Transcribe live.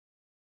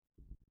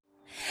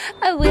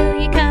Oh,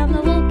 will you come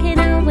a walking?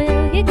 Oh,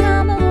 will you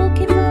come a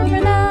walking for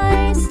a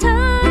nice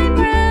time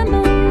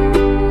ramble?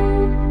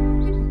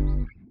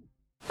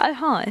 Oh,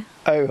 hi.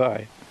 Oh,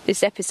 hi.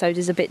 This episode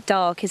is a bit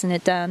dark, isn't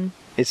it, Dan?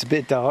 It's a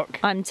bit dark.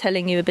 I'm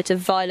telling you a bit of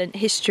violent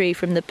history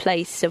from the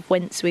place of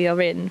whence we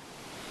are in.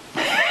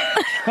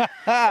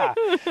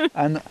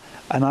 And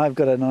I've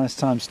got a nice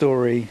time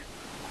story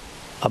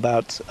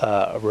about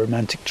a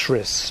romantic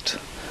tryst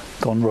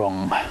gone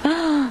wrong.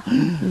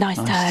 Nice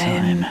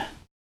time.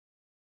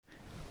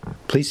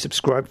 Please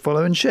subscribe,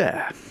 follow and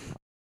share.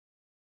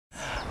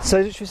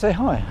 So should we say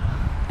hi?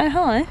 Oh,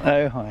 hi.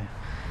 Oh, hi.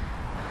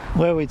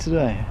 Where are we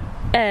today?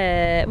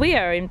 We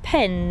are in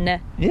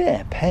Penn.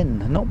 Yeah,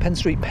 Penn. Not Penn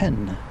Street,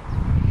 Penn.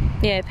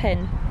 Yeah,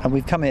 Penn. And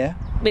we've come here.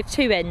 With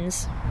two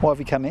N's. Why have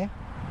we come here?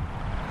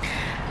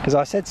 Because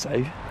I said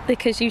so.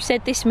 Because you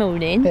said this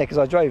morning. Yeah, because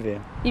I drove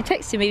here. You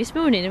texted me this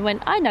morning and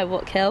went, I know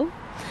what, Kel.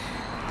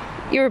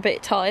 You're a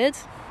bit tired.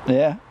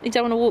 Yeah. You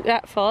don't want to walk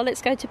that far.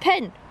 Let's go to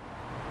Penn.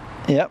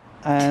 Yep.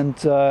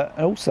 And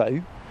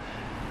also,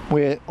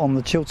 we're on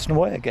the Chiltern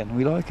Way again.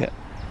 We like it.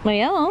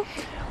 We are.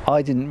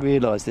 I didn't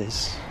realise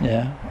this.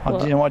 Yeah.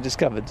 Do you know what I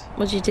discovered?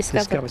 What did you discover?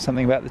 Discovered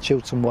something about the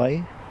Chiltern Way.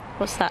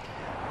 What's that?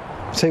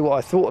 I'll tell you what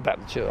I thought about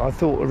the Chiltern. I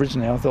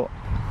thought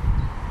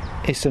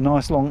it's a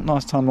nice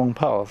time long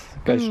path.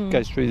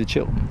 Goes through the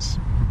Chilterns.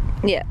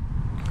 Yeah.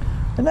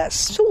 And that's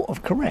sort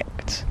of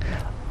correct.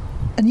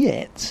 And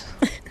yet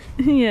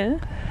Yeah.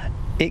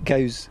 it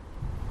goes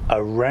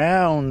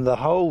around the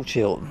whole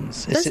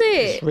Chilterns. Does it?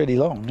 It's really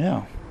long,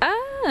 yeah.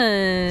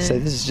 Oh. So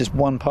this is just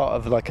one part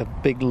of like a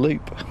big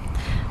loop.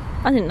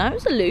 I didn't know it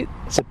was a loop.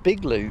 It's a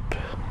big loop.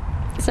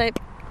 So,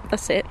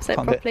 that's it. Say it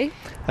Can't do it. properly.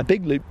 A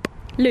big loop.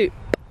 Loop.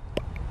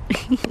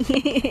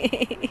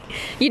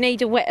 You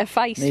need a wetter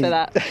face for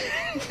that.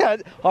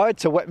 I had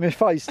to wet my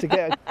face to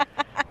get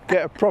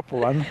a proper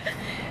one.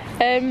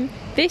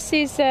 This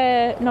is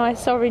a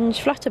nice orange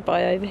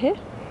flutterby over here.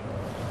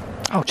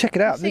 Oh, check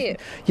it out! See it?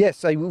 Yes,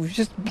 so we've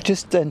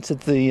just entered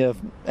the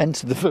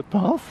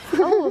footpath.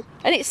 Oh,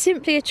 and it's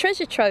simply a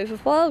treasure trove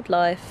of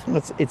wildlife.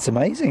 It's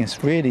amazing.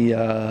 It's really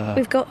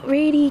We've got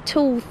really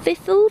tall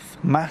thistles.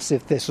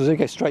 massive thistles. We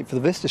go straight for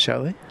the vista,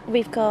 shall we?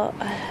 We've got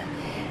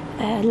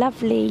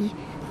lovely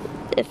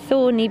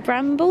thorny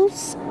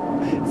brambles.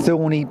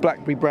 Thorny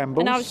blackberry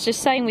brambles. And I was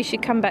just saying we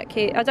should come back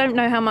here. I don't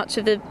know how much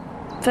of the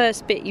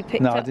first bit you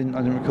picked No, up. I didn't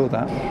record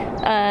that.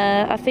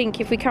 I think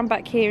if we come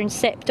back here in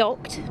Sept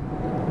Oct,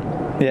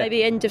 Yeah.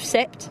 maybe end of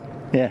Sept,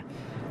 Yeah.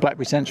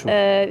 Blackberry Central.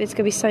 there's going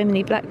to be so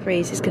many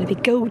blackberries. It's going to be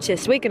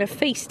gorgeous. We're going to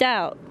feast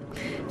out.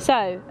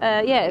 So,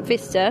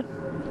 Vista,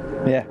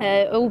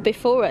 yeah. all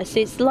before us.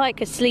 It's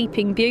like a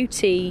Sleeping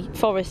Beauty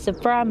forest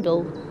of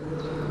bramble.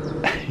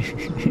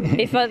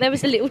 If there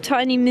was a little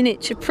tiny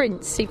miniature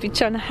prince, he'd be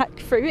trying to hack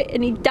through it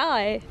and he'd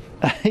die.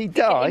 He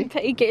died.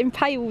 He'd get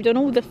impaled on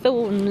all the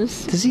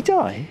thorns. Does he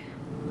die?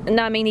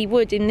 No, I mean he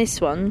would in this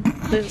one.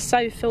 It was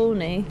so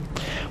thorny.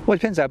 Well, it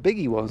depends how big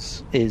he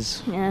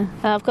is. Yeah,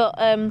 I've got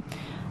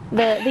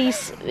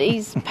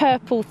these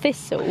purple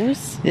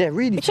thistles, Yeah,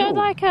 really which tall. are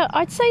like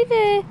I'd say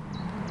they're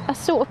a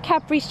sort of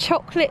Cadbury's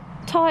chocolate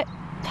type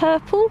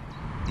purple.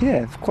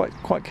 Yeah,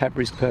 quite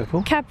Cadbury's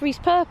purple. Cadbury's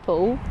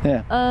purple.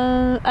 Yeah.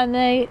 And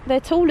they're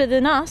taller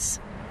than us.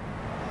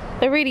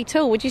 They're really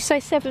tall. Would you say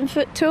 7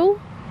 foot tall?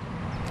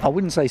 I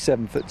wouldn't say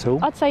 7 foot tall.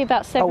 I'd say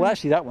about 7. Oh,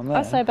 actually, that one there.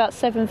 I'd say about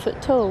 7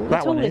 foot tall.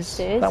 that the one tallest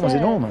is. That one's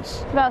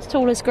enormous. About as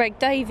tall as Greg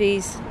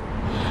Davies.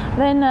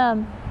 Then,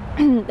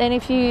 then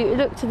if you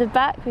look to the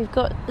back, we've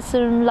got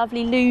some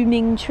lovely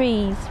looming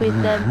trees with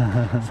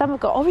some have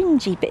got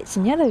orangey bits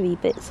and yellowy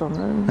bits on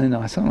them. They're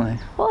nice, aren't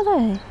they? What are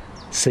they?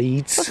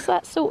 Seeds. What's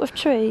that sort of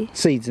tree?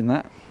 Seeds in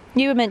that.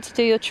 You were meant to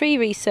do your tree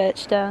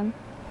research, Dan.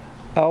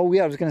 Oh,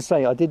 yeah, I was going to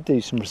say, I did do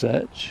some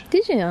research.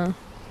 Did you?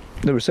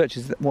 The research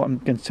is what I'm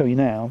going to tell you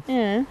now.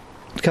 Yeah.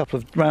 A couple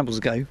of rambles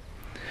ago,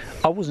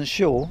 I wasn't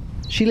sure.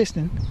 Is she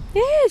listening?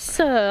 Yes,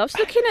 sir. I was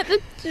looking at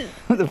the...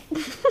 The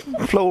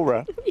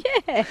flora.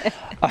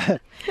 Yeah.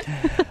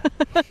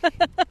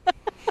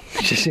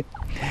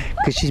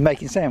 Because she's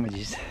making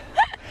sandwiches.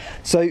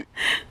 So,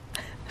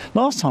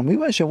 last time we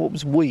weren't sure what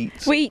was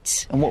wheat.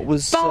 Wheat. And what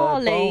was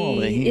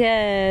Barley.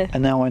 Yeah.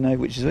 And now I know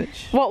which is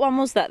which. What one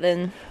was that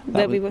then?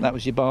 That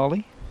was your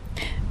barley.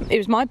 It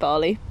was my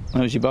barley.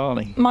 That was your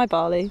barley. My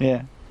barley.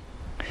 Yeah.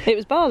 It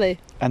was barley.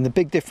 And the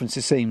big difference,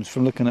 it seems,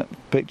 from looking at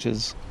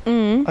pictures.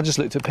 I just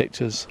looked at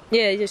pictures.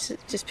 Yeah,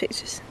 just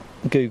pictures.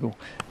 Google.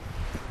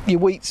 Your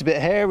wheat's a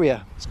bit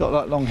hairier. It's got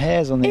like long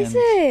hairs on the Is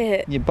end.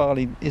 it? Your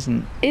barley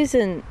isn't.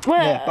 Isn't.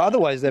 Well, Yeah, but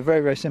otherwise they're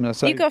very, very similar.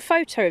 So you got a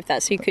photo of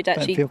that, so you could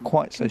actually don't feel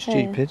quite so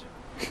compare. stupid.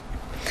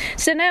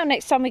 So now,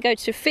 next time we go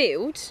to a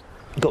field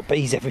Got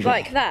bees everywhere.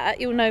 like that,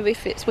 you'll know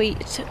if it's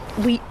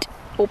wheat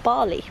or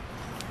barley.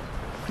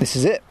 This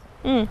is it.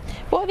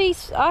 What are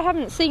these? I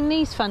haven't seen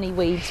these funny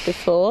weeds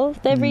before.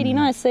 They're really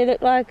nice. They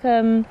look like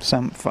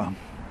Samphire.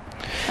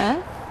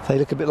 Huh? They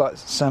look a bit like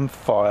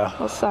samphire.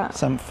 What's that?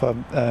 Samphire,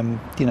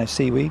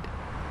 seaweed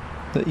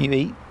that you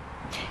eat,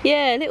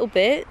 Yeah, a little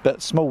bit.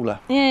 but smaller.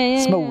 Yeah.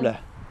 Smaller.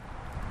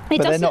 It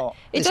But they're does not.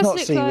 It It's does not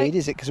look seaweed, like,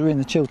 is it? Because we're in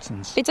the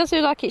Chilterns. it does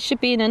look like it should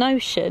be in an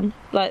ocean,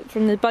 like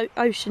from the boat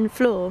ocean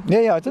floor.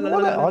 Yeah, I don't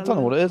know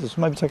what it is.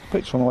 Maybe take a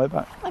picture on the way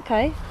back.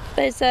 Okay.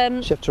 There's You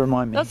have to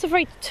remind me. lots of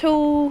very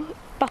tall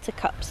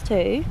buttercups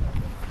too.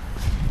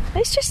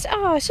 It's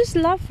just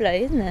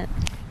lovely, isn't it?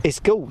 It's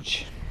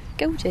gorge.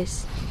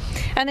 Gorgeous.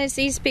 And there's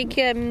these big,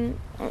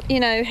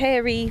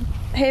 hairy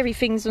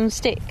things on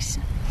sticks.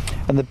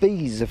 And the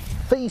bees are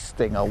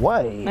feasting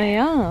away. They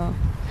are.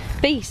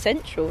 Bee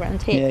central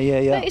around here.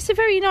 Yeah. But it's a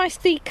very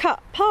nicely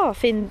cut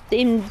path in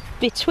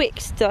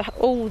betwixt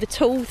all the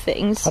tall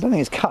things. I don't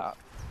think it's cut.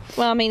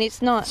 Well, I mean,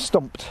 it's not.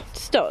 Stomped.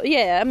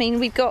 Yeah, I mean,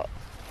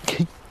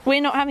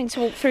 we're not having to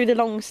walk through the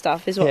long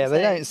stuff, is what Yeah, I'm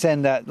they saying. don't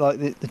send out,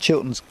 like the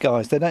Chilterns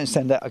guys, they don't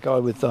send out a guy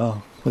with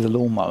a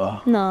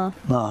lawnmower. No.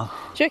 No.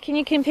 Do you reckon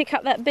you can pick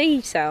up that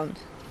bee sound?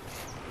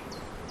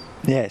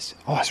 Yes.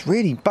 Oh, it's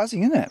really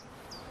buzzing, isn't it?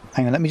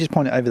 Hang on, let me just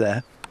point it over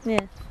there. Yeah.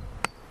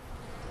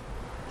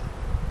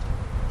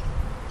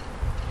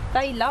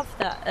 They love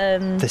that.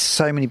 There's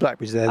so many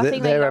blackberries there. I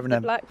think they they're love having the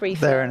a blackberry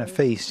they're in a flowers.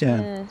 feast,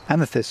 yeah.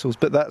 And the thistles,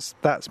 but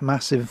that's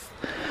massive.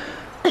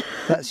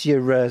 That's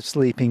your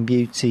Sleeping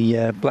Beauty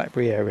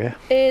blackberry area.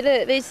 Here,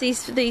 look, there's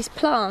these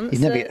plants,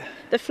 You'd never get-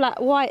 the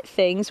flat white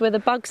things where the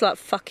bugs like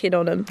fucking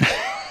on them.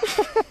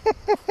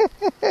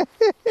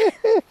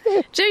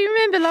 Do you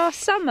remember last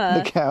summer?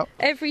 Look out.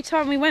 Every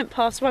time we went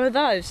past one of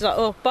those, it's like,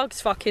 oh,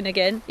 bugs fucking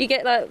again. You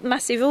get like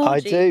massive I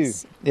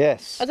orgies. do.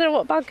 Yes. I don't know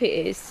what bug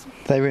it is.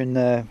 They were in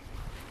They're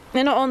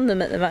not on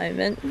them at the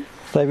moment.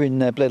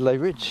 Bledlow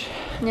Ridge.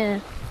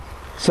 Yeah.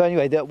 So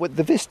anyway,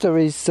 the vista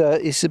is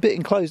a bit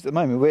enclosed at the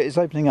moment. Where it's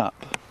opening up,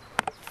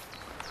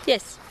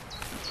 Yes.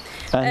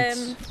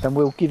 and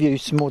we'll give you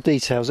some more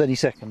details any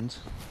second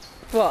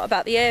What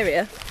about the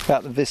area?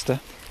 about the vista.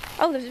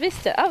 Oh, there's a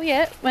vista. Oh,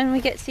 yeah. When we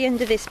get to the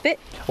end of this bit,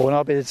 Oh, and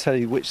I'll be able to tell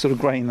you which sort of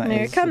grain that is. we're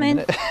in a coming.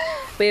 minute.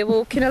 We're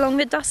walking along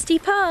the dusty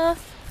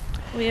path.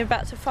 We're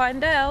about to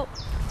find out.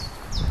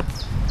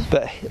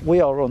 But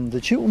we are on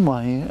the Chiltern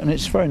Way, and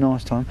it's a very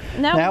nice time.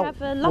 Now we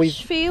have a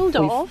lush field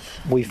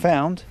of We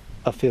found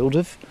a field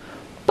of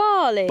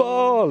barley.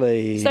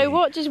 barley. So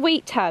what does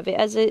wheat have? It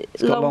has a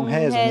got long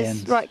hairs on the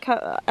end. right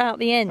cut out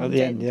the end. At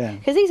the end, yeah.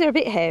 Because these are a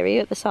bit hairy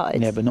at the sides.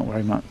 Yeah, but not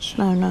very much.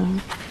 No.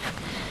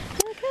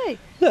 Okay.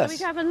 Yes. So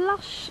we have a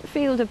lush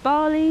field of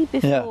barley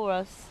before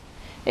us.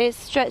 It's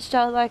stretched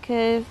out like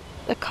a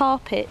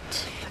carpet.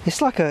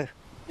 It's like a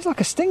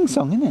Sting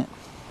song, isn't it?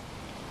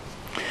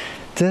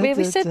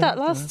 We said that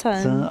last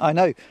time. I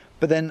know,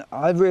 but then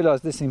I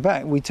realised listening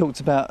back, we talked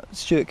about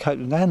Stuart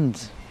Copeland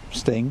and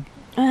Sting.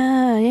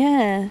 Ah,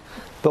 yeah.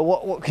 But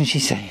what can she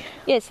say?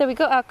 Yeah, so we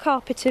got our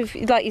carpet of,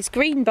 like, it's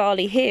green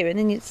barley here, and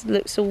then it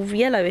looks all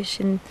yellowish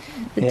in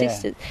the Yeah.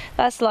 distance.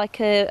 That's like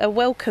a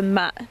welcome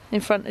mat in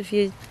front of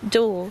your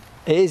door.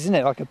 It is, isn't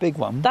it? Like a big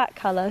one. That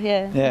colour,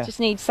 yeah. Yeah. You just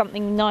need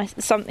something nice,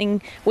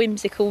 something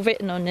whimsical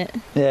written on it.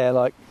 Yeah,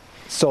 like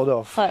sod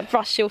off. Like,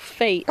 brush your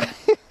feet.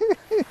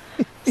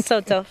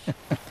 Sod off.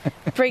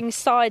 Bring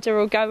cider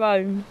or go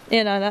home.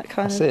 You know, that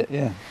kind That's of. it,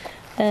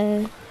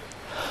 yeah.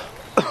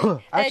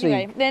 Actually,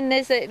 Anyway,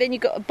 then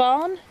you've got a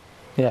barn.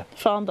 yeah,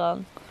 Farm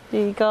barn.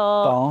 You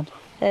got. barn.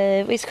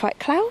 It's quite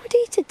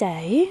cloudy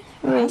today.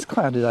 It's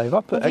cloudy today. I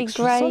put Lovely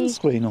extra grey.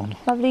 sunscreen on.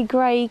 Lovely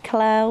grey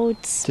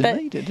clouds. Didn't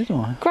need it, did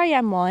I? Grey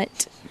and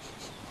white.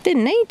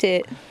 Didn't need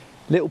it.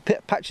 Little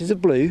patches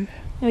of blue.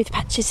 With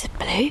patches of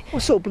blue.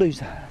 What sort of blue's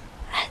that?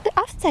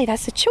 I'd say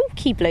that's a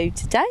chalky blue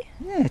today.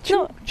 Yeah,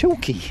 Not-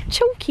 chalky.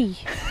 Chalky.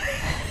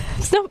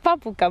 It's not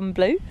bubblegum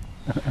blue.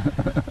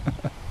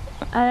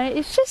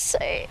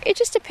 It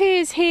just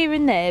appears here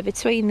and there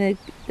between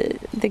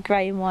the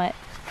grey and white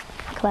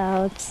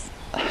clouds.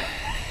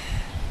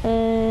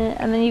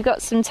 And then you've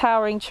got some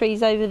towering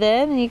trees over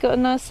there, and you've got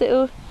a nice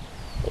little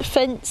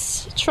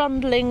fence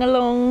trundling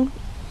along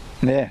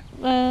Yeah,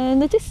 in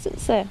the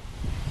distance there.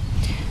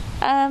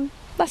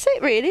 That's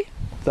it really.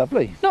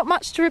 lovely. Not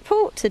much to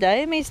report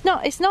today. I mean,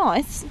 it's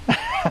nice.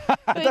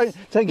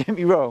 Don't get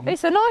me wrong.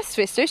 It's a nice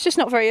vista. It's just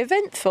not very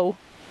eventful.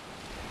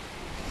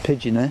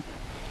 Pigeon there.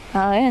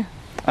 Oh yeah,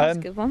 that's a Um,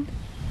 good one.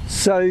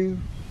 So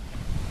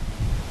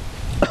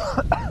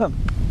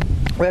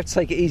we have to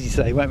take it easy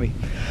today, won't we?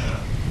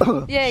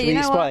 Yeah, Shall you we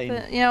know what explain?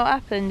 happened? You know what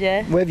happened?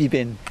 Yeah. Where have you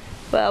been?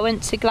 Well, I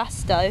went to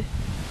Glasgow.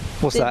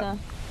 What's didn't that?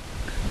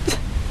 I?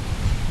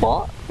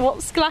 What?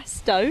 What's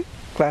Glasgow?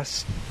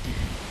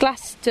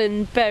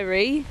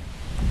 Glastonbury.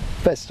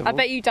 Festival. I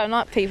bet you don't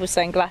like people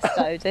saying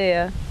Glasgow, do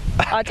you?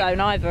 I don't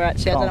either,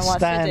 actually. I don't know why I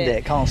said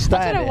it. Can't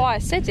stand it. I don't know why I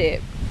said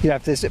it. You know,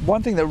 if there's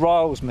one thing that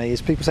riles me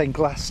is people saying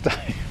Glasgow.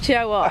 Do you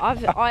know what?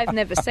 I've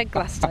never said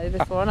Glasgow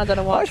before, and I don't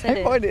know why I I said don't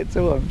it. mind it at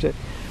all.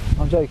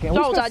 I'm joking.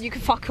 No, Dad, you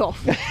can fuck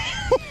off.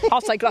 I'll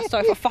say Glasgow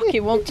if I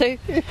fucking want to.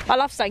 I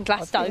love saying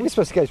Glasgow. We're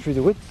supposed to go through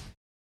the woods.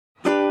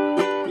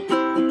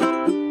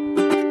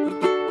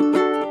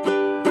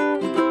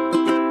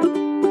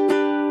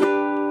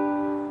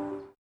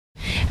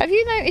 Have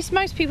you noticed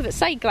most people that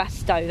say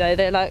Glasgow though,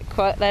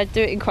 they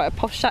do it in quite a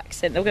posh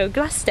accent. They'll go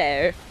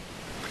Glasgow.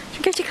 Should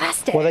we go to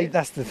Glasgow? Well,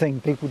 that's the thing.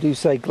 People do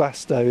say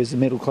Glasgow is a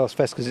middle class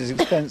fest because it's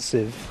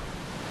expensive.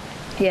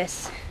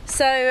 Yes.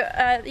 So,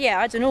 yeah,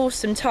 I had an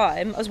awesome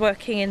time. I was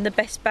working in the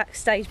best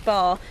backstage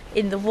bar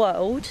in the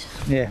world.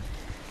 Yeah.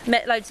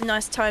 Met loads of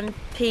nice time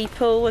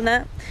people and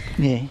that.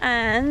 Yeah.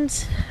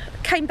 And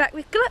came back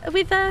with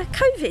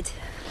COVID.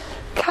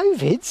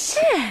 COVID's?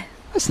 Yeah.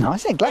 That's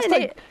nice, isn't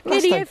it?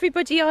 Nearly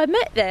everybody I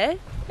met there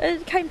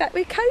came back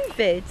with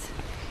COVID.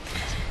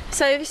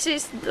 So this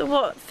is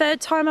the, third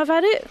time I've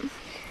had it?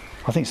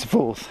 I think it's the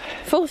fourth.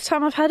 Fourth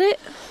time I've had it.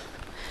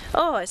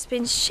 Oh, it's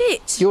been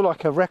shit. You're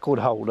like a record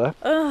holder.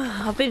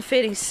 Oh, I've been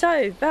feeling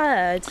so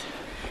bad.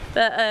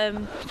 But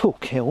Poor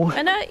Kill.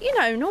 and you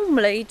know,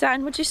 normally,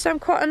 Dan, would you say I'm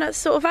quite a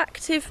sort of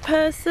active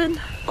person?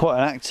 Quite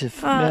an active.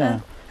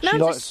 Yeah.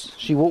 no,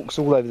 She walks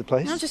all over the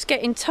place. I'm just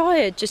getting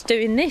tired just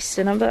doing this,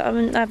 and I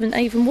haven't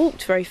even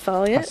walked very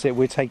far yet. That's it.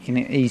 We're taking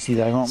it easy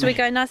though, aren't So we? we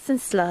go nice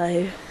and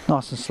slow.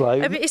 Nice and slow.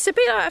 It's a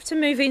bit like I have to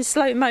move in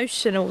slow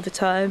motion all the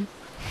time.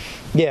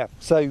 Yeah.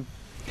 So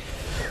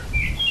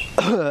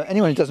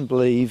anyone who doesn't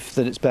believe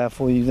that it's bad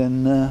for you,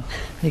 then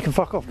you can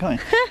fuck off, can't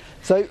you?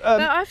 So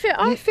But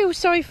I feel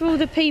sorry for all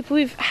the people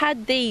who've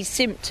had these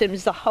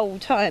symptoms the whole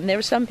time. There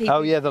are some people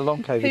oh yeah, the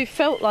long COVID. who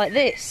felt like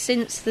this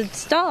since the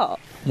start.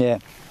 Yeah.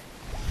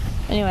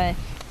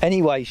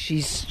 Anyway,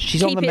 she's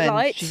Keep on the it mend.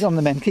 light. She's on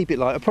the mend. Keep it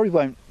light. I probably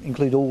won't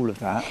include all of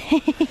that.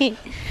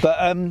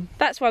 But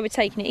that's why we're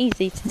taking it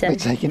easy today. we're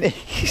taking it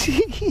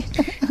easy.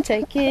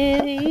 Take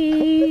it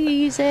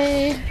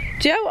easy.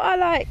 Do you know what I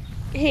like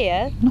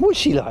here? What's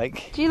she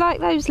like? Do you like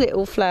those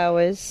little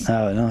flowers?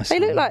 Oh, nice. They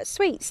look like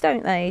sweets,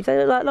 don't they? They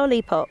look like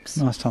lollipops.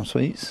 Nice time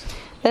sweets.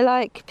 They're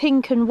like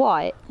pink and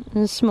white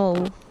and small,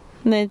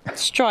 and they're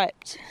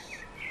striped.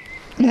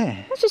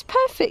 Yeah. They're just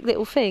perfect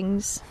little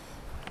things.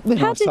 They're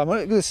How nice did- time.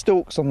 Look at the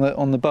stalks on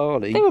the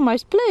barley. They're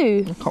almost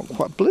blue. They're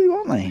quite blue,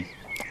 aren't they?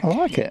 I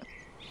like it.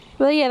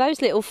 Well, yeah,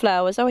 those little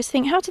flowers. I always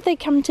think, how did they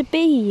come to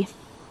be?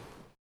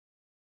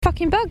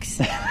 Fucking bugs.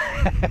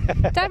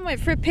 Dan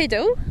went for a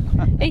piddle.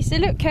 He said,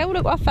 "Look, Kel,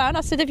 look what I found."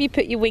 I said, "Have you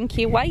put your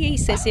winky away?" He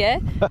says, "Yeah."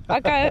 I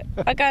go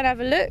and have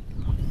a look.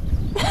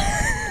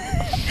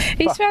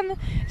 He's found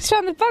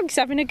the bugs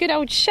having a good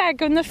old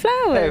shag on the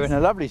flowers. They're having a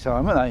lovely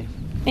time, aren't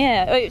they?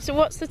 Yeah. Wait, so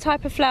what's the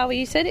type of flower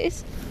you said it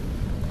is?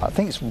 I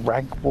think it's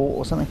ragwort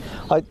or something.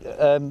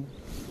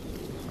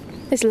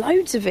 There's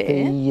loads of it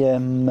here. Do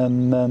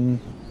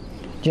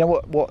you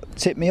know what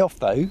tipped me off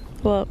though?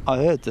 What? I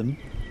heard them.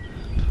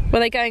 Were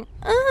they going,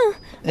 oh?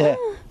 Yeah.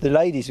 Oh. The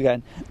ladies were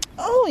going,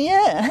 oh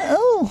yeah,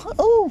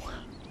 oh.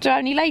 Do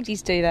only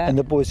ladies do that? And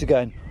the boys are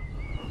going,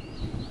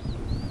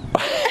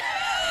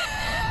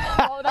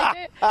 What were they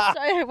doing?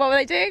 Sorry, what were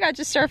they doing? I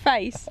just saw a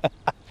face.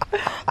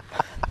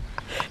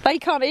 They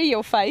can't hear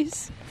your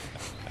face.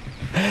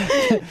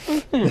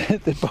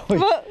 the boys.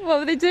 What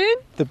were they doing?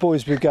 The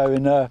boys were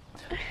going, oh,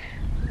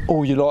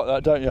 you like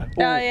that, don't you?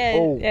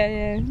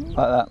 Yeah. Like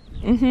that.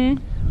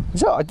 Mhm.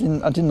 So I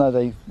didn't know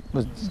they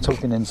were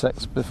talking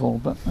insects before,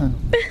 but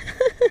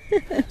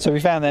so we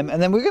found them,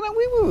 and then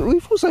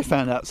we've also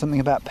found out something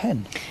about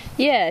Penn.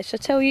 Yeah. Shall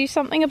I tell you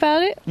something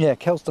about it? Yeah,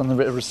 Kel's done a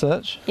bit of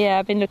research. Yeah,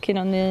 I've been looking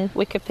on the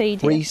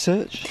Wikipedia.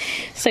 Research.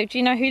 So, do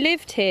you know who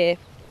lived here?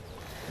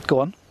 Go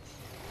on.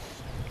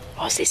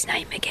 What's his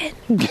name again?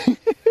 Is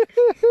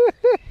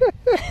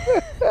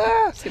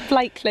it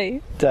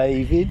Blakely?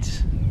 David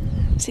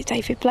Is it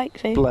David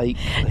Blakely?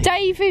 Blakely.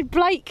 David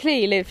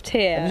Blakely lived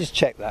here. Let me just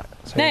check that.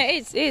 So No,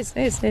 it is.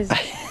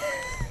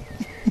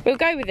 We'll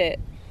go with it.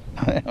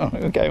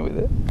 we'll go with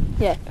it.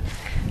 Yeah.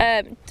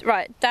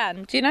 Right,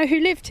 Dan, do you know who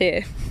lived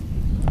here?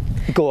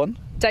 Go on.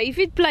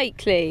 David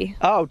Blakely.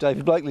 Oh,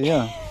 David Blakely,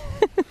 yeah.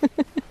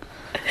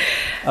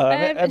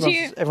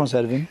 Everyone's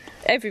heard of him.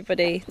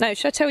 Everybody. No,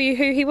 shall I tell you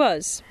who he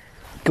was?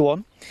 Go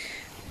on.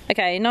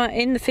 Okay, in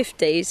the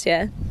 50s,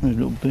 yeah. A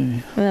little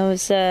bit.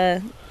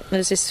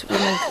 There's this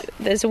woman.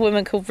 There's a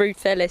woman called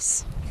Ruth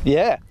Ellis.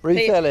 Yeah,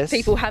 Ruth Ellis.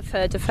 People have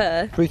heard of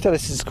her. Ruth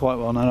Ellis is quite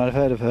well known. I've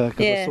heard of her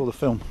because I Yeah. saw the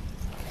film.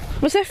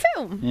 Was there a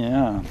film?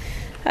 Yeah.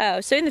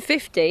 Oh, so in the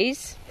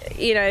 50s,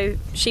 you know,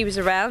 she was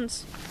around.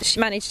 She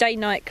managed a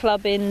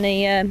nightclub in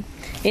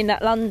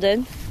that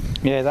London.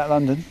 Yeah, that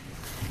London.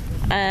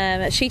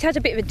 She'd had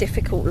a bit of a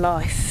difficult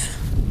life.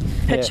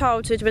 Her Yeah.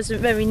 childhood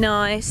wasn't very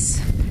nice.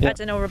 Yeah. Had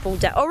an horrible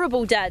dad.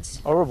 Horrible dad.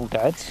 Horrible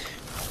dads.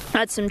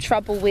 Had some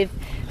trouble with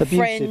Abusive,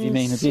 friends. you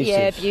mean, abusive?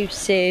 Yeah,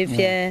 abusive.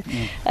 Yeah.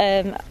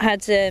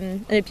 Had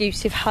an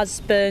abusive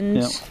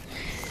husband. Yeah.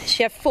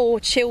 She had 4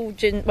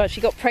 children. Well,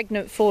 she got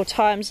pregnant 4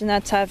 times and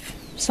had to have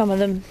some of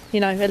them, you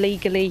know,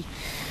 illegally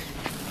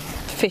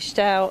fished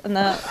out and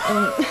that.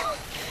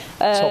 And,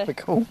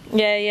 Topical.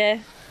 yeah.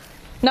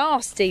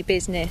 Nasty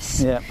business.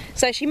 Yeah.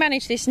 So she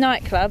managed this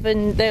nightclub,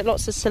 and there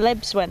lots of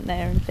celebs went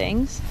there and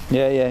things.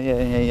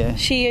 Yeah.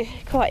 She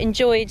quite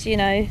enjoyed, you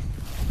know.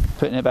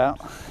 Putting it about.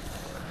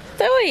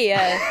 Oh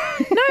yeah.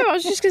 No, I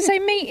was just going to say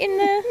meeting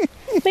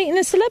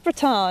the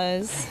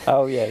celebrities.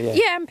 Oh yeah.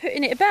 Yeah, and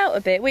putting it about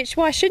a bit. Which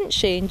why shouldn't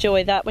she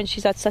enjoy that when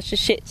she's had such a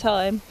shit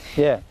time?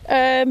 Yeah.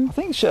 I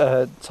think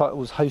her title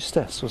was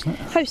hostess, wasn't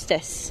it?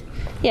 Hostess.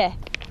 Yeah.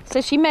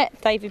 So she met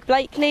David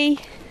Blakely.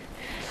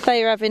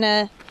 They were having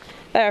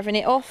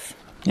it off.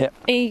 Yep.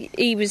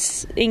 He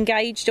was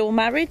engaged or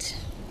married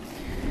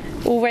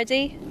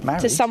already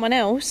Married? to someone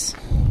else.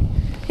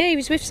 Yeah, he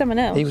was with someone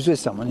else. He was with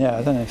someone, yeah.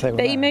 I don't know if they were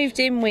But he married. moved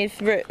in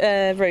with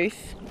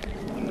Ruth.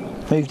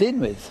 Moved in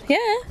with? Yeah,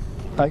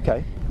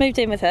 Okay. moved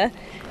in with her.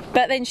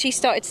 But then she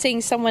started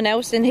seeing someone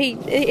else, and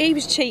he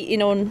was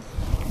cheating on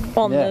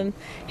Yeah. them.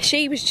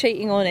 She was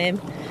cheating on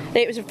him.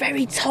 It was a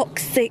very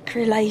toxic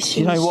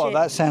relationship. Do you know what?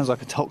 That sounds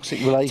like a toxic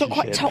It's relationship. not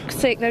quite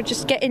toxic. They were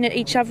just getting at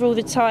each other all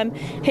the time.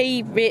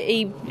 He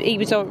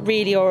was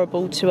really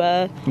horrible to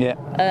her, Yeah.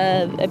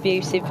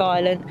 abusive,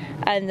 violent,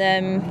 and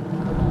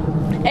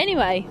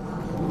anyway,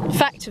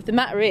 fact of the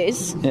matter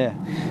is, Yeah.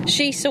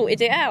 she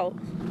sorted it out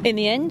in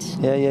the end.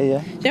 Yeah, yeah, yeah.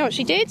 Do you know what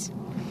she did?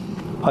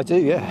 I do,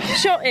 yeah.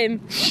 Shot him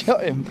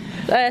Shot him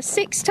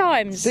 6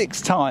 times.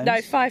 6 times.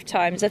 No, 5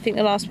 times. I think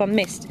the last one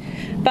missed.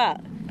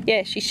 But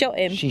yeah, she shot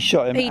him. She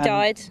shot him. He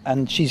died.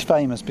 And she's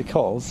famous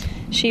because...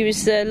 She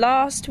was the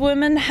last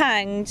woman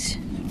hanged.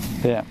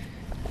 Yeah.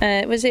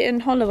 Was it in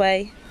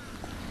Holloway?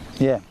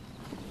 Yeah.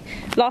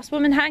 Last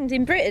woman hanged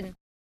in Britain.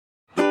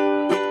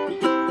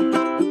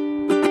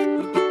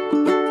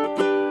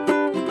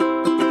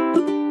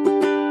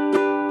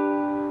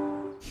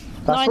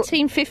 That's what-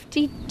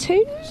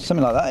 1952?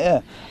 something like that,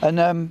 yeah.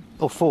 And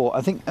or 4,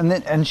 I think.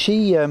 And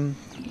she... can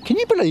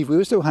you believe we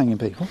were still hanging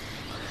people?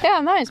 Yeah,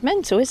 I know, it's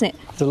mental, isn't it?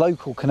 The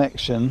local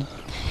connection...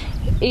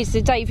 Is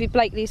the David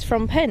Blakely's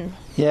from Penn.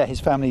 Yeah, his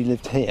family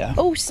lived here.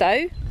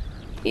 Also,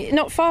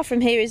 not far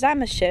from here is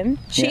Amersham.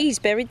 She's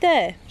buried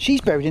there.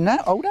 She's buried in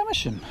that old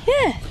Amersham.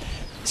 Yeah,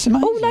 It's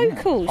amazing. All isn't it?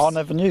 locals. I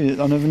never knew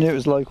it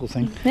was a local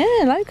thing. yeah,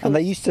 local. And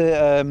they used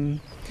to,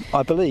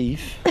 I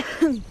believe,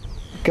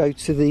 go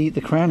to the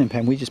Crown in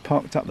Penn. We just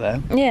parked up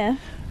there, Yeah.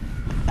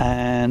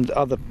 and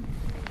other,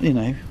 Did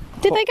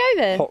they go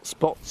there? hot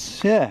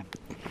spots. Yeah,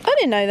 I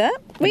didn't know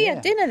that. We Yeah.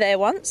 had dinner there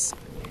once.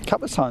 a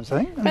couple of times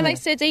I think. When they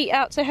said eat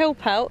out to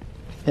help out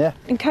Yeah,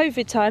 in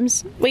COVID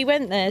times, we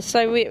went there.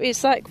 So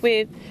it's like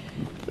we're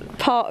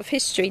part of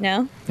history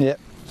now yeah,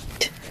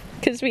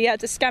 because we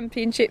had a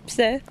scampi and chips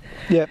there.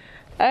 yeah.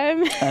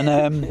 Um, And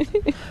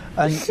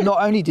and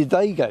not only did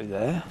they go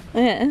there,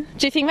 yeah.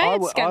 Do you think they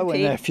had I went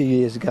there a scampi? few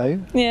years ago.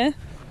 Yeah.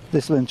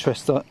 This will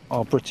interest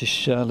our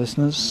British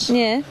listeners.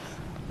 Yeah.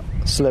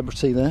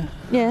 Celebrity there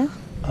Yeah.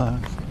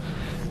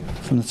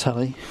 from the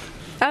telly.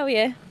 Oh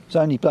yeah. It was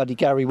only bloody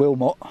Gary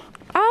Wilmot.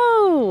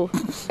 Oh,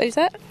 who's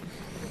that?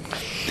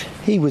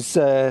 He was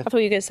I thought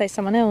you were going to say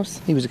someone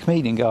else. he was a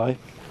comedian guy,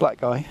 black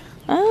guy.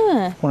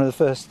 Ah. One of the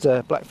first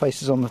black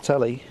faces on the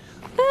telly.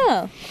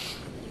 Oh.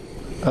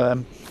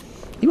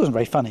 He wasn't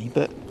very funny,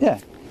 but yeah.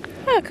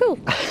 Oh, cool.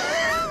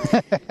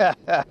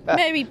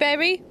 Mary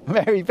Berry,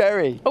 Mary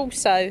Berry.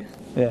 also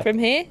Yeah, from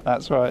here,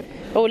 that's right.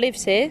 or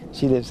lives here.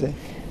 She lives here.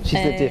 She's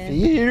lived here for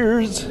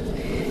years.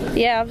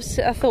 Yeah,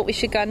 I thought we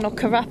should go and knock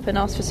her up and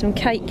ask for some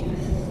cake.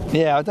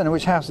 Yeah, I don't know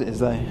which house it is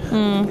though.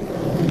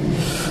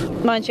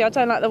 Mind you, I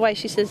don't like the way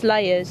she says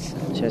layers.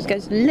 She always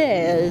goes,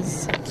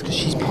 layers. It's because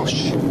she's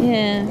posh.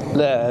 Yeah,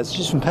 Les,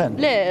 she's from Penn.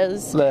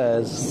 layers.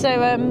 Les. So,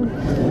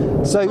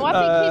 So well,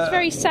 I think it's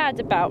very sad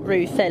about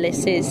Ruth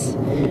Ellis is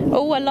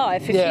all her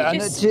life. If yeah,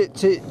 you and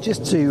just,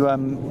 just to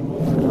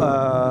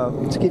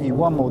give you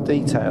one more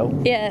detail,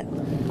 yeah,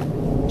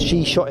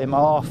 she shot him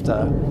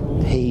after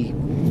he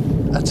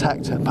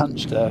attacked her,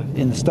 punched her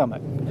in the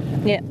stomach,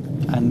 yeah.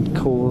 and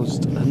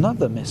caused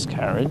another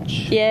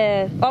miscarriage.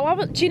 Yeah.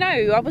 Oh, do you know,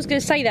 I was going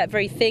to say that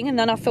very thing, and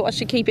then I thought I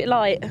should keep it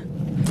light.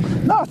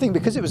 No, I think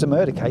because it was a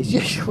murder case,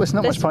 yeah, there's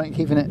not much point in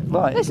keeping it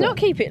light. Let's is there? not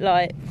keep it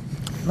light.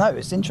 No,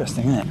 it's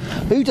interesting, isn't it?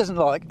 Who doesn't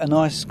like a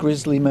nice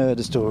grisly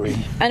murder story?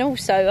 And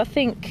also, I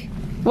think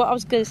what I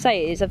was going to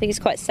say is I think it's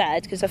quite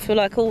sad because I feel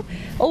like all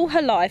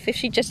her life, if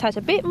she just had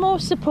a bit more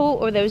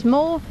support or there was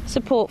more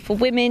support for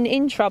women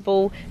in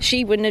trouble,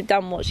 she wouldn't have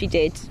done what she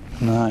did.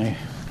 No.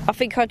 I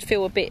think I'd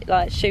feel a bit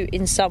like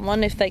shooting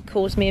someone if they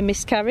caused me a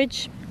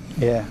miscarriage.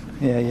 Yeah.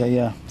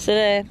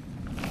 So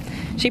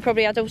she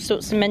probably had all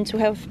sorts of mental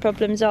health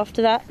problems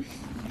after that.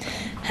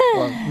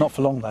 Well, not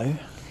for long though.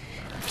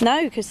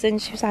 No, because then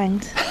she was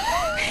hanged.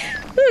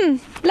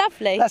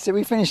 Lovely. That's it.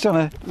 We finished on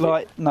a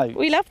light note.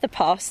 We love the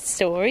past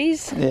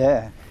stories.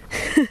 Yeah.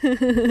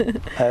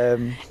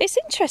 It's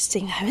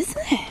interesting though,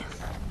 isn't it?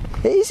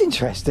 It is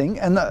interesting,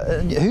 and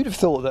who'd have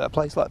thought that a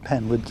place like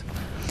Penn would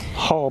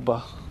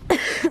harbour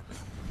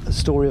a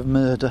story of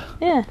murder?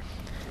 Yeah.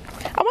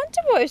 I wonder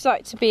what it's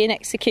like to be an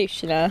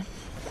executioner.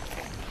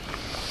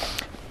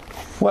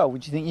 Well,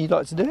 would you think you'd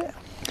like to do it?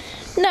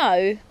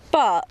 No,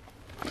 but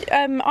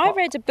I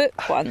read a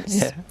book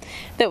once Yeah.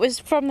 that was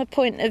from the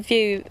point of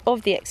view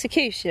of the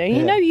executioner. You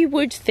Yeah. know, you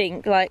would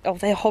think like, oh,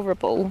 they're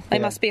horrible. They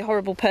Yeah. must be a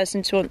horrible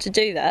person to want to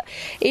do that.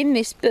 In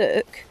this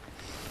book,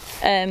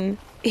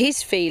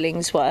 his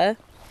feelings were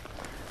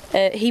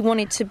he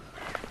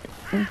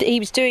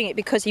was doing it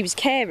because he was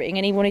caring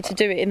and he wanted to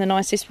do it in the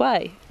nicest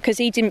way because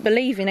he didn't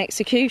believe in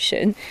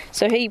execution,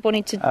 so he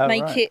wanted to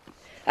make right. it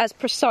as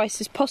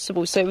precise as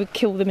possible so it would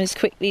kill them as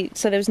quickly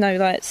so there was no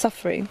like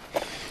suffering.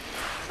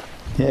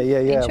 Yeah.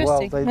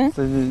 Well,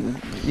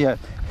 Interesting, yeah,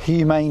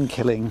 humane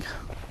killing.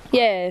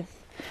 Yeah,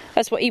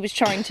 That's what he was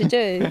trying to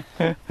do.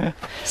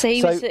 So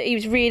he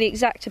was really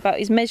exact about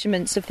his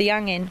measurements of the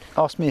hanging.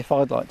 Ask me if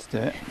I'd like to do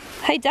it.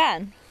 Hey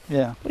Dan,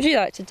 Yeah. would you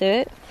like to do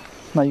it?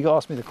 No, you got to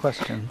ask me the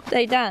question.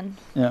 Hey Dan,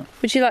 Yeah.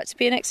 would you like to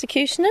be an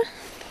executioner?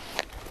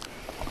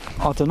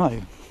 I don't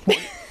know.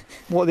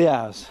 What are the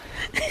hours?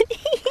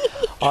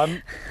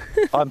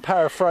 I'm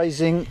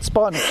paraphrasing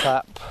Spinal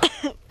Tap.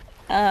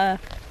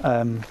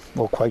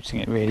 Well, quoting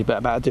it really, but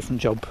about a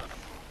different job.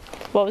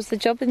 What was the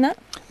job in that?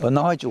 Well,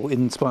 Nigel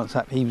in Spinal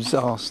Tap, he was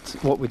asked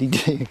what would he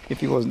do if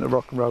he wasn't a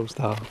rock and roll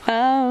star,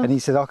 Oh, and he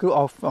said I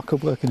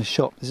could work in a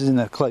shop. This is in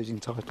their closing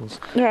titles.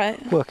 right.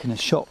 Work in a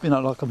shop,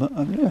 like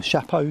a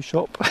chapeau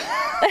shop.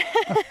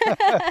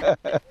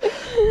 But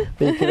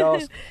you could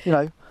ask,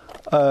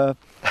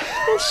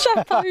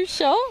 Chapeau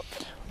shop.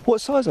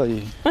 what size are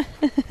you?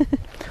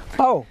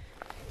 Oh,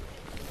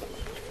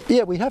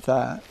 yeah, we have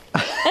that.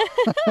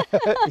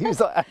 He was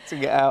like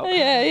acting it out.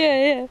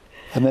 Yeah.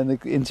 And then the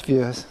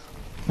interviewer,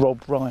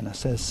 Rob Reiner,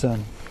 says, do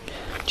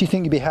you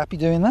think you'd be happy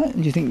doing that?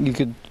 Do you think you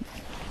could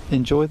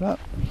enjoy that?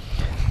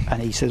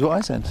 And he says what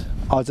I said.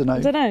 I don't know. I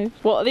don't know.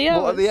 What are the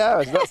hours? What are the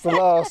hours? That's the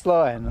last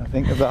line, I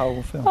think, of the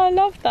whole film. I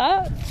love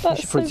that. You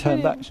That's should probably so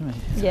turn brilliant. back, shouldn't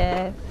you?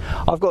 Yeah.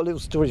 I've got a little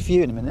story for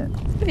you in a minute.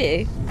 Have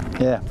you?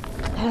 Yeah.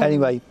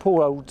 Anyway,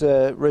 poor old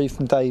Ruth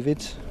and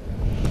David.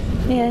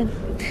 Yeah.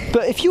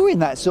 But if you're in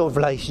that sort of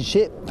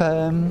relationship,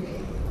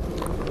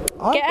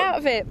 Get out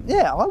of it.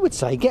 Yeah, I would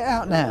say get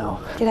out now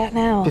Get out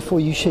now.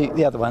 before you shoot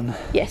the other one.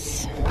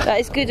 Yes. That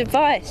is good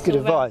advice. Good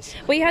advice.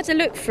 We had to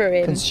look for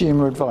him.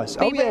 Consumer advice.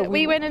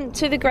 We went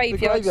into the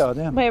graveyard,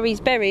 yeah. where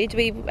he's buried.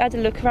 We had a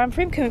look around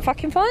for him, couldn't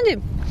fucking find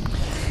him.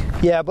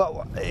 Yeah,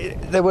 but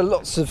there were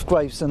lots of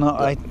graves, and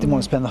I didn't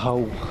want to spend the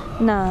whole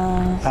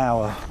Nah.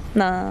 hour.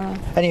 Nah.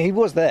 Anyway, he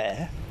was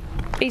there.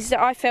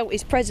 I felt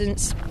his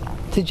presence.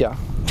 Did you?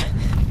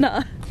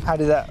 Nah. How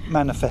did that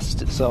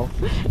manifest itself?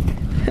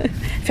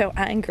 Felt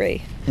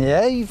angry.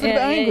 Yeah, you felt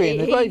angry in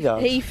the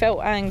graveyard. He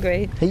felt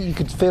angry. You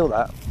could feel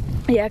that.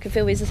 Yeah, I could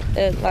feel his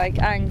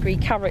angry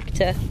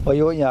character.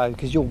 Well,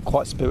 because you're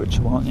quite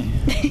spiritual, aren't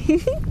you?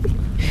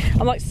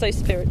 I'm like so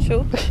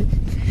spiritual.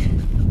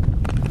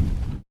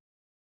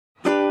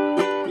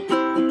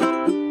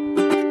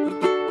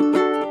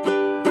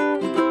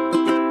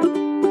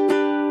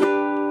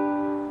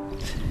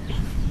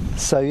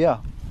 So yeah,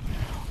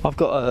 I've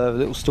got a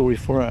little story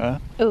for her.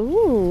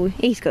 Ooh,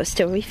 he's got a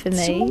story for me.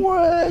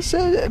 It's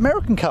an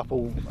American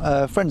couple,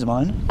 friends of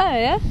mine. Oh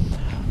yeah,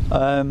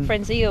 Friends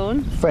friends of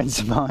yours.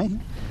 of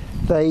mine.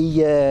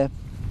 They're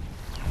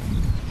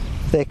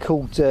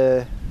called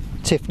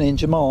Tiffany and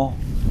Jamal.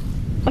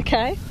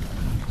 Okay.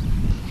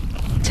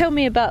 Tell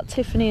me about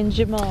Tiffany and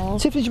Jamal.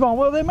 Tiffany and Jamal,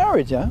 well, they're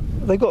married, yeah.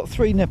 They've got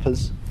 3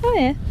 nippers, Oh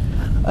yeah.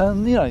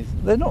 and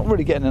they're not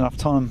really getting enough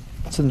time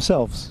to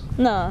themselves.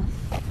 No.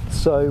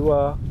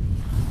 So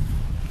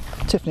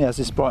Tiffany has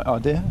this bright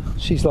idea.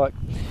 She's like,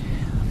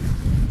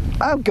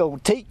 "I'm going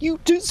to take you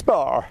to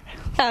Spa."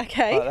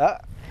 Okay. Like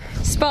that.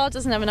 Spa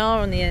doesn't have an R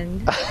on the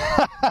end.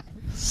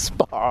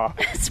 Spa.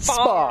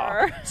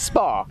 Spar.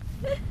 Spa.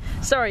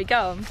 Sorry, go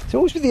on. It's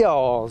always with the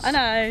R's. I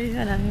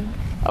know.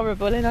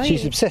 Horrible, isn't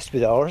She's obsessed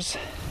with R's.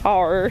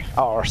 R.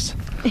 R's.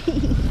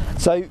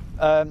 So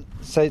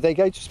they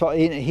go to Spa.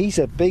 He's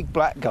a big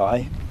black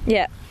guy.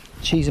 Yeah.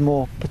 She's a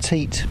more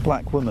petite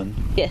black woman.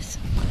 Yes.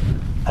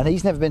 And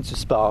he's never been to a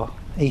spa.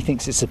 He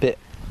thinks it's a bit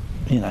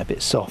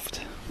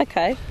soft.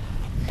 Okay.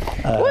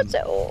 What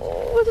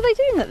are they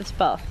doing at the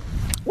spa?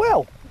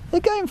 Well, they're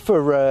going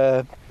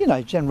for,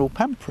 general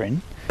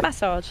pampering.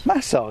 Massage.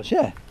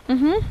 Yeah.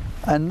 Mhm.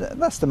 And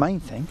that's the main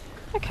thing.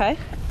 Okay.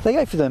 They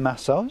go for their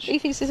massage. He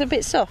thinks it's a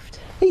bit soft.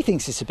 He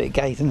thinks it's a bit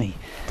gay, doesn't he?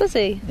 Does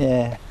he?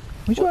 Yeah.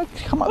 Would you like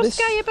to come up with What's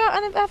this? gay about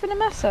having a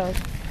massage?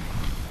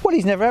 Well,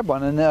 he's never had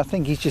one, and I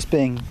think he's just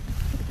being,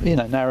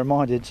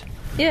 narrow-minded.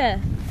 Yeah.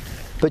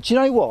 But you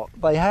know what?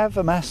 They have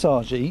a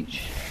massage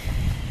each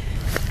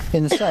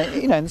in the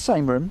same, in the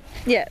same room.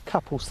 Yeah.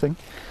 Couples thing.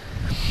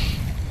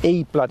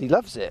 He bloody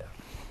loves it.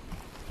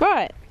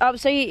 Right. Oh,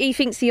 so he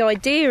thinks the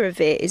idea of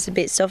it is a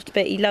bit soft,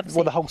 but he loves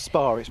Well, it. the whole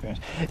spa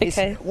experience.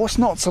 Okay. What's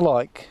not to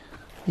like?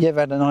 You ever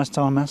had a nice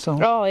time massage?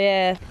 Oh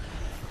yeah.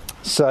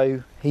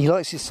 So he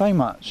likes it so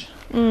much.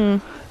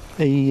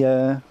 He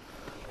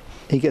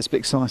gets a bit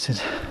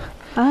excited.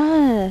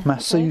 Ah.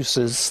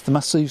 Masseuses, the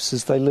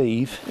masseuses, they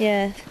leave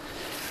Yeah.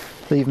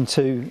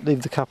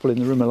 the couple in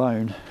the room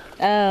alone.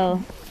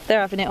 Oh,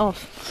 they're having it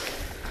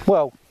off.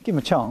 Well, give him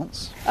a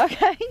chance.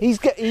 Okay. He's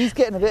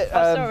getting a bit.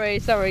 Sorry.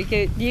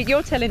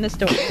 You're telling the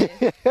story.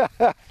 Here.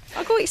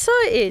 I got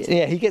excited.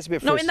 Yeah, he gets a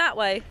bit. Not in that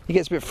way. He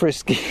gets a bit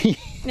frisky,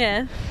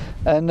 Yeah.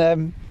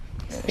 and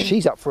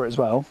she's up for it as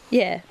well.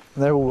 Yeah.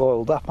 They're all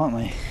oiled up, aren't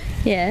they?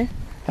 Yeah.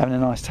 Having a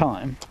nice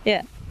time.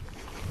 Yeah.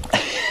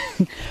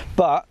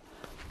 But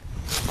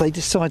they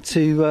decide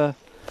to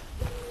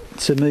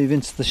move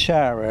into the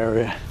shower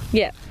area,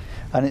 Yeah.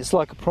 and it's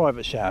like a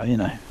private shower,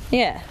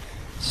 Yeah.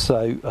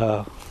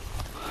 So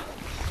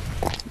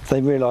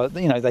they realise,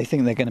 they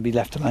think they're going to be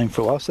left alone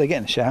for a while, so they get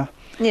in the shower,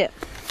 Yeah.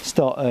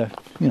 start,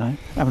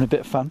 having a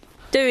bit of fun,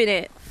 Doing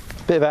it.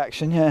 a Bit of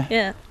action, yeah.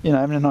 Yeah. You know,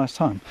 having a nice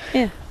time.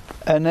 Yeah.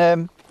 And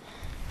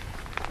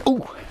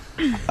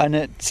and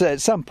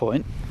at some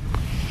point,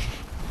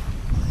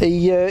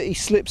 he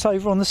slips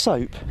over on the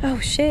soap, Oh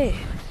shit.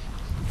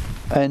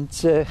 and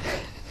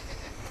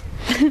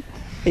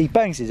he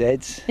bangs his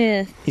head.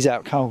 Yeah. He's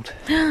out cold.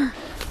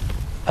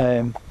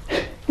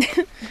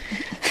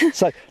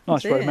 So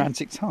nice Dear.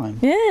 romantic time.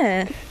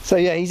 Yeah. So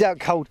yeah, he's out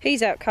cold.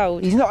 He's out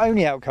cold. He's not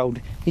only out cold,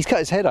 he's cut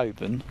his head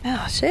open.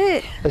 Oh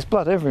shit. There's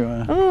blood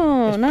everywhere.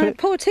 Oh It's no, pretty-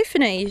 poor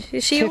Tiffany.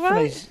 Is she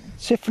alright?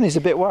 Tiffany's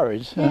a bit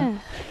worried. Yeah.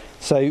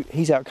 So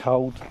he's out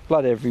cold,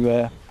 blood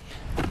everywhere.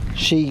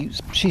 She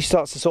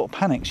starts to sort of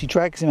panic. She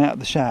drags him out of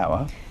the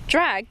shower.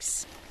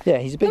 Drags? Yeah,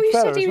 he's a big Oh, you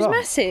fella said he as was well.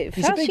 massive.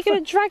 He's a How's big she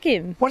going to drag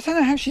him? Well, I don't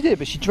know how she did,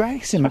 but she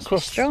drags him Must be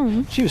across.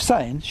 strong. She was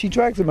saying she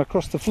drags him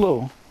across the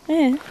floor,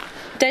 Yeah.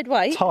 Dead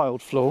weight?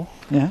 tiled floor.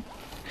 Yeah,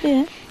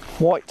 Yeah.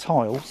 white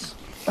tiles,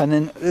 and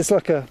then there's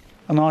like a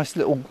nice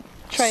little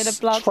Trail of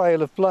blood.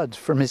 trail of blood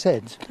from his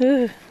head.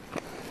 Ugh.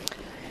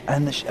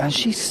 And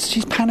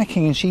she's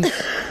panicking, and she's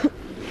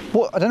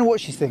I don't know what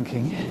she's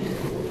thinking.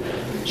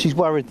 She's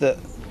worried that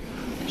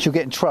she'll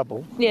get in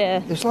trouble.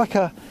 Yeah. It's like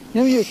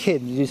when you're a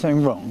kid and you do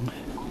something wrong,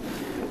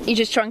 You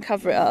just try and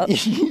cover it up.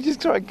 you just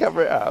try and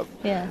cover it up.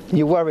 Yeah. And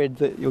you're worried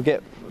that you'll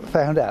get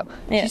found out.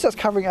 Yeah. She starts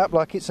covering it up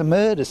like it's a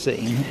murder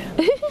scene.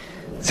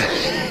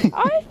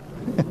 I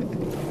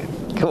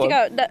Go on.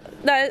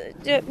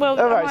 well,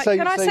 All right,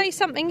 can I so- say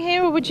something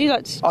here, or would you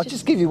like to? I'll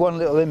just give you one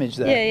little image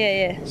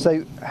there. Yeah.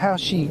 So how's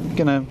she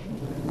gonna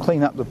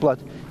clean up the blood?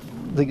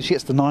 She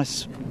gets the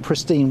nice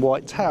pristine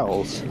white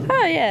towels,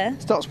 Oh yeah.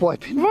 starts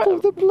wiping Right. all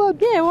the blood.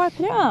 Yeah,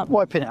 wiping it up.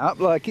 Wiping it up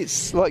like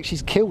it's like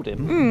she's killed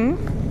him.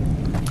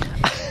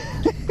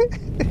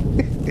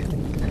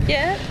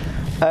 Yeah.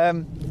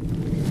 Um,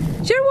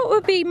 Do you know what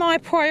would be my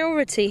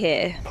priority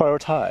here?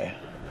 Priority.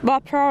 My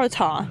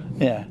priority.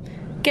 Yeah.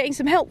 Getting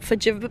some help for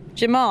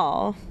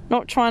Jamal,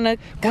 not trying to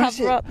What is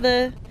cover it? up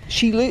the.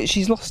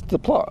 She's lost the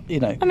plot, you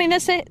know. I mean,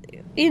 that's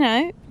it. You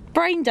know,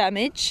 brain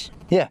damage.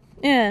 Yeah.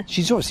 Yeah.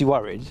 She's obviously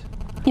worried,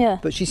 Yeah.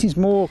 but she seems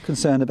more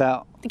concerned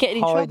about Getting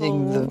in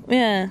hiding trouble.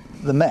 Yeah.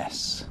 the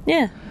mess.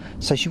 Yeah.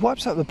 So she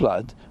wipes up the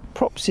blood,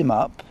 props him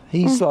up.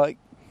 He's like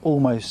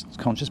almost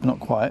conscious, but not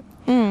quite.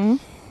 Mm.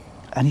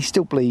 And he's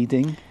still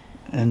bleeding.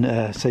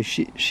 And so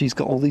she's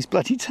got all these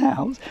bloody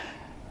towels.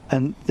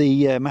 And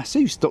the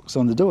masseuse knocks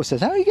on the door, says,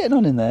 "How are you getting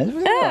on in there?"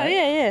 Everything all Oh right?"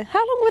 yeah. How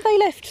long were they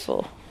left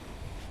for?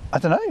 I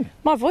don't know.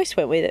 My voice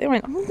went with it. It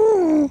went.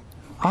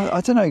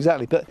 I don't know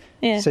exactly, but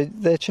Yeah. so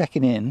they're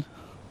checking in.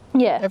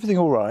 Yeah. Everything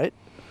all right.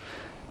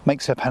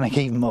 Makes her panic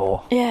even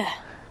more Yeah.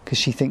 because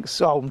she thinks,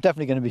 "Oh, I'm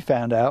definitely going to be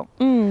found out."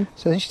 Mm.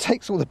 So then she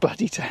takes all the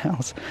bloody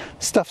towels,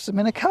 stuffs them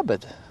in a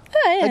cupboard.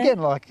 Oh yeah. Again,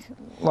 like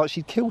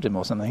she'd killed him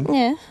or something.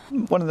 Yeah.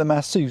 One of the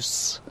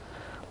masseuses.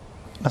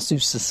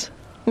 Masseuse.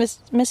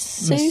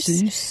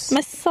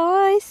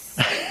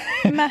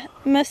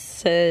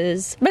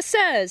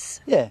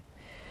 Masseurs. Yeah.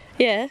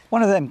 Yeah.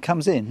 One of them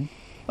comes in.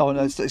 Oh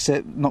no!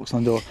 It knocks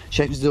on the door.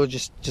 She opens the door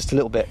just a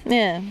little bit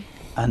Yeah.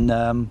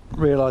 and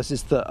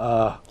realises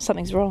that.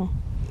 Something's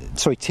wrong.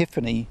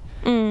 Tiffany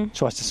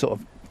tries to sort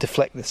of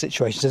deflect the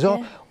situation. Says, "Oh,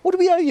 Yeah. what do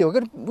we owe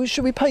you?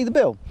 Should we pay the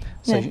bill?"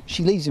 So Yeah.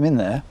 she leaves him in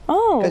there.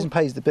 Oh. Goes and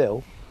pays the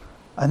bill,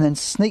 and then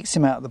sneaks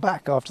him out the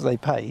back after they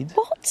paid.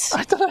 What?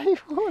 I don't know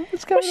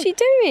what's going What's on. she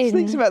doing?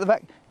 Sneaks him out the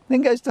back,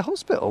 then goes to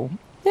hospital.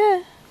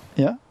 Yeah.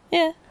 Yeah.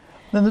 Yeah.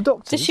 Then the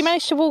doctor. Did she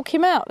manage to walk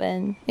him out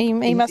then? He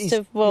must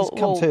have walked.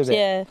 come to a bit.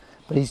 Yeah.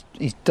 But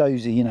he's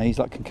dozy, you know. He's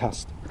like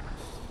concussed.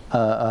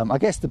 I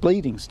guess the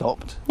bleeding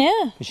stopped. Yeah.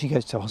 But she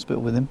goes to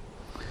hospital with him.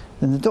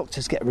 Then the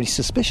doctors get really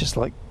suspicious,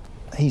 like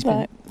he's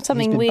Like,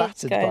 something been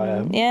weird's battered going by her,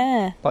 on.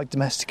 Yeah. like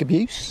domestic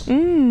abuse.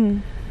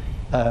 Mm.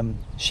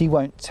 She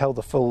won't tell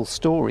the full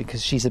story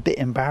because she's a bit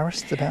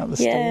embarrassed about the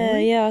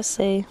story. Yeah, I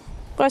see.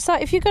 Well, it's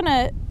like if you're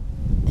gonna,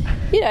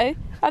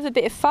 have a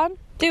bit of fun,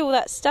 do all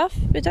that stuff,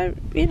 but don't,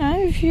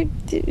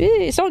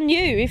 it's on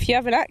you if you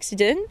have an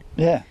accident.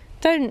 Yeah.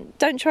 Don't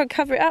try and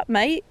cover it up,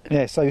 mate.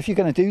 Yeah, so if you're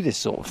going to do this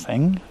sort of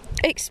thing,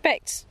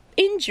 Expect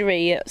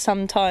injury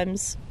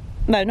sometimes.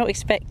 No, not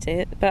expect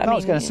it, but I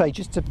was going to say,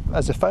 just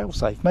as a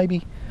fail-safe,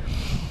 maybe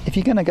if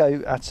you're going to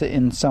go at it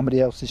in somebody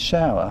else's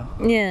shower,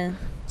 Yeah.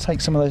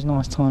 take some of those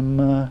nice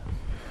time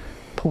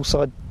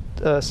poolside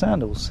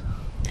sandals.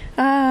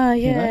 Ah,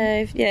 you know?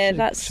 yeah, yeah. Should-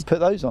 That's should put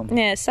those on.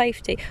 yeah,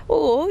 safety.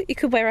 Or you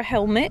could wear a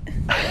helmet.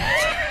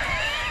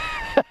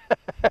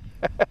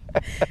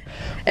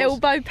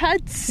 Elbow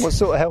pads, What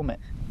sort of helmet?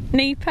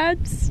 knee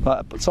pads.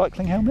 Like a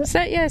cycling helmet?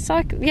 So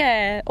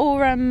yeah,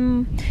 or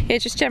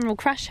just general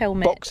crash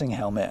helmet. Boxing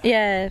helmet.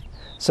 Yeah.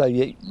 So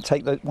you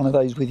take one of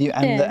those with you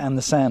and Yeah.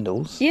 the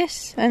sandals.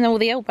 Yes, and all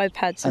the elbow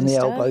pads and And the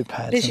stuff. elbow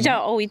pads Because you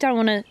and- don't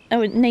want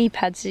to knee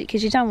pads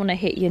because you don't want to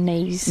hit your You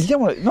knees.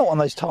 don't want not on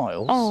those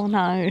tiles. Oh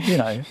no. You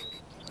know,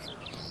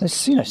 there's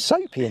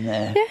soapy in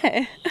there.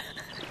 Yeah.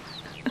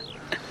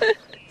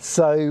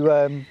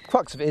 So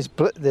crux of it is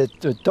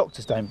the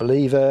doctors don't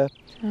believe her.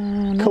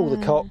 Call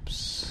the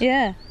cops.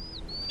 Yeah.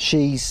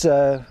 She's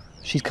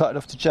carted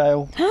off to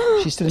jail.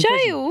 She's still in prison.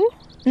 Jail?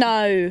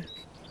 No.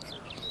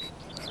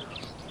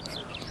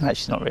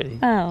 Actually, not really.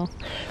 Oh.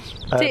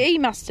 He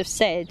must have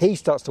said. He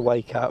starts to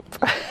wake up.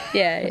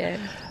 Yeah.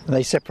 And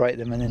they separate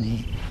them, and then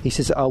he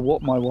says, "Oh,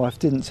 what my wife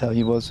didn't tell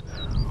you was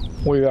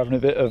we were having a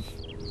bit of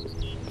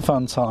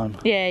fun time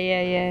Yeah.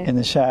 in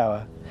the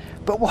shower."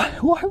 But why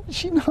would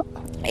she not?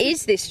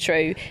 Is this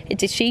true?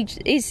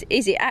 Is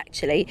it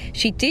actually?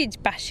 She did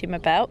bash him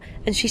about,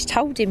 and she's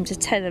told him to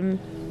tell him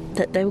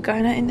that they were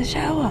going out in the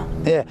shower.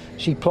 Yeah,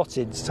 she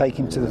plotted to take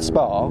him to the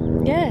spa,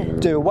 Yeah.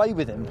 do away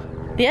with him.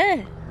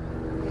 Yeah.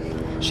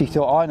 She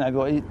thought, I know,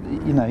 but he's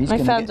I going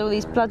to found get... all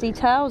these bloody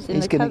towels in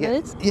He's the going to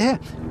cupboard. get... Yeah,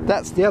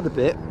 that's the other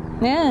bit.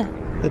 Yeah.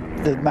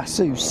 The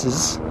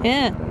masseuses,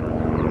 Yeah.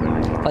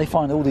 they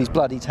find all these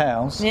bloody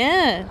towels.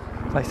 Yeah.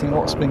 They think,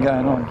 what's been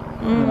going on?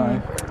 You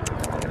know,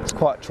 it's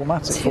quite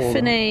traumatic for them.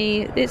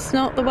 Tiffany, it's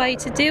not the way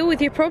to deal with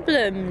your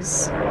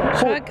problems.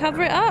 Try and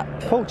cover it up.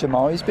 Poor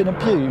Jamal, he's been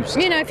abused.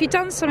 You know, if you've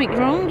done something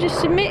wrong,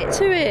 just admit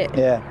to it.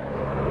 Yeah.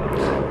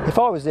 If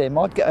I was him,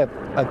 I'd get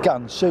a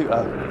gun, shoot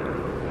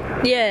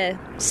her Yeah.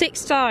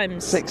 6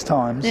 times. 6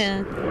 times.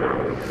 Yeah.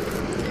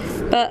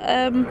 But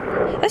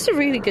that's a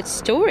really good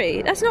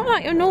story. That's not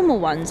like your normal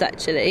ones,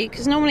 actually,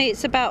 because normally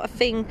it's about a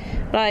thing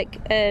like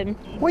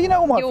Well, you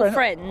know, your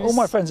friends. all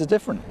my friends are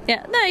different.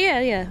 yeah.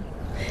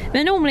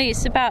 But normally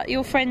it's about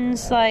your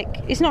friends. Like,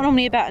 it's not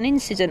normally about an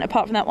incident,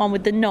 apart from that one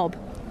with the knob.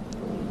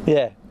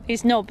 Yeah.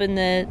 His knob and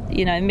the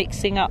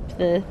mixing up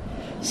the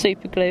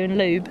super glue and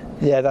lube.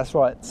 Yeah, that's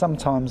right.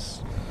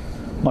 Sometimes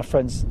my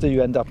friends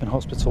do end up in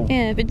hospital.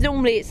 Yeah, but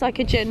normally it's like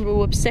a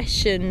general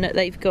obsession that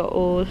they've got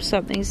or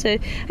something. So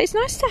it's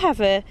nice to have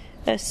a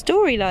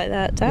story like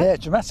that, Dad. Yeah,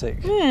 dramatic.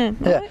 Yeah,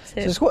 I liked So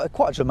it. it's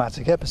quite a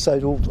dramatic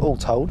episode all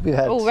told. We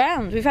had All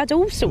round. We've had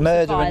all sorts of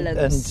murder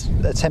violence.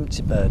 and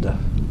attempted murder,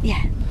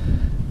 Yeah,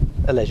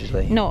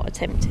 allegedly. not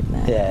attempted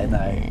murder. Yeah, no.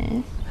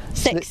 Yeah.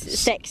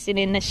 Sexing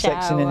in the shower.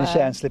 Sexing in the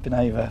shower and slipping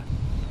over.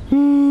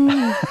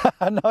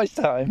 A nice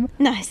time.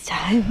 Nice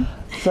time.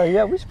 So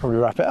yeah, we should probably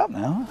wrap it up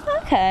now.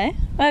 Okay.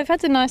 Well, I've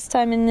had a nice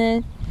time in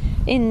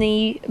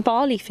the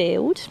barley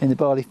field. In the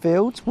barley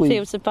fields,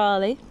 Fields of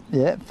barley.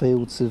 Yeah,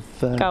 fields of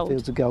Gold.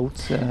 Fields of gold.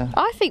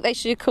 I think they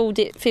should have called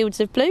it Fields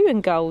of Blue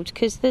and Gold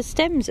because the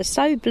stems are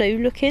so blue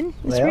looking.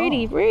 It's They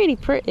really, are. really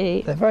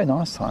pretty. They're very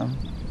nice time.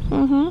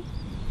 Mhm.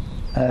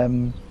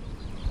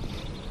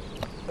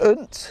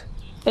 Unt.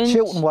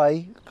 Chiltern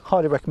Way.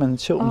 Highly recommend the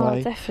Chiltern Oh,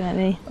 Way.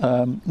 definitely.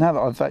 Now that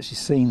I've actually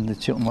seen the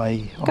Chiltern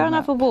Way, Go and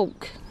have a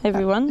walk,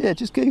 everyone. Yeah,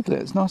 just Google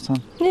it. It's a nice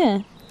time. Yeah.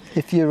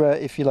 If you're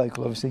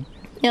local, obviously.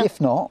 Yeah. If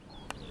not,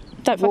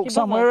 Don't fucking walk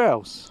somewhere bother.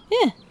 else.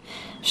 Yeah.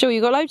 Sure,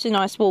 you've got loads of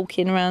nice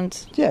walking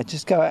around. Yeah,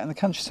 just go out in the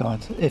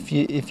countryside. If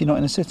you're not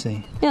in a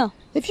city. Yeah.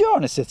 If you are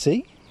in a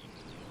city,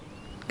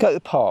 go to the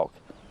park,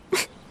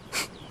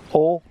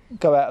 or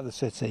go out of the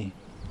city.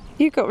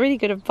 You've got really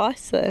good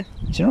advice there.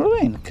 Do you know what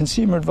I mean?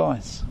 Consumer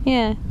advice.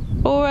 Yeah.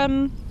 Or,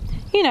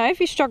 if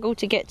you struggle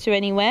to get to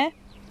anywhere,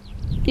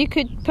 you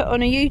could put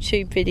on a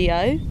YouTube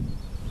video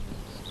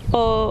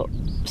or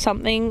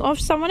something of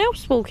someone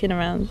else walking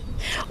around.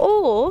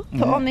 Or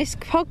put on this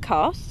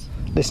podcast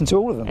Listen to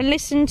all of them. and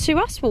listen to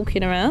us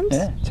walking around.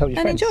 Yeah, tell your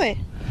and friends. enjoy it.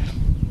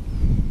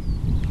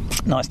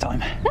 Nice time.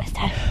 Nice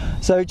time.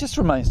 So it just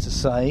remains to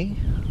say,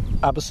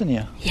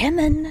 Abyssinia.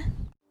 Yemen.